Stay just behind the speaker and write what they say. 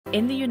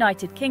In the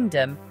United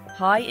Kingdom,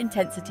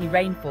 high-intensity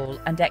rainfall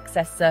and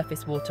excess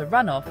surface water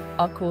runoff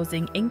are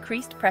causing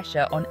increased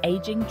pressure on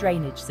aging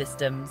drainage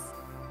systems.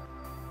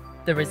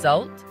 The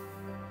result?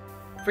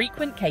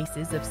 Frequent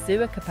cases of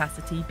sewer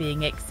capacity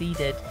being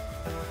exceeded,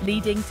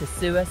 leading to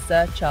sewer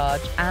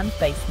surcharge and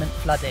basement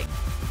flooding.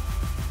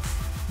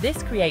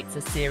 This creates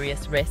a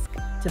serious risk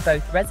to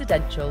both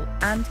residential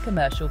and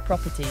commercial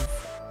properties.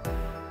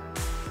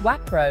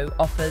 Wapro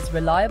offers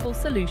reliable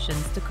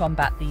solutions to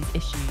combat these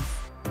issues.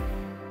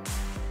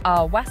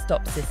 Our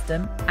Wastop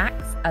system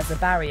acts as a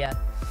barrier,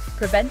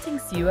 preventing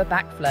sewer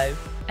backflow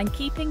and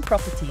keeping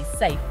properties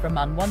safe from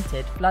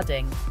unwanted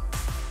flooding.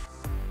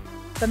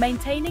 For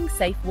maintaining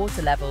safe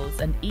water levels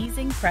and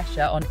easing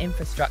pressure on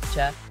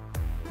infrastructure,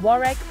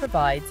 Wareg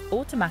provides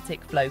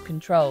automatic flow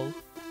control,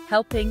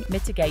 helping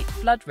mitigate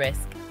flood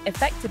risk,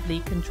 effectively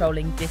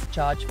controlling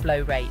discharge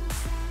flow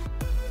rates.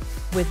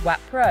 With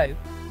Wapro,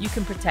 you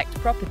can protect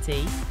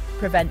property,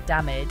 prevent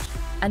damage,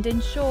 and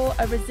ensure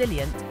a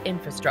resilient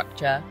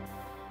infrastructure.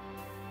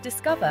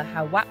 Discover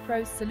how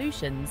Wapro's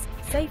solutions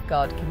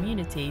safeguard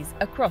communities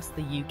across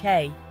the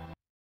UK.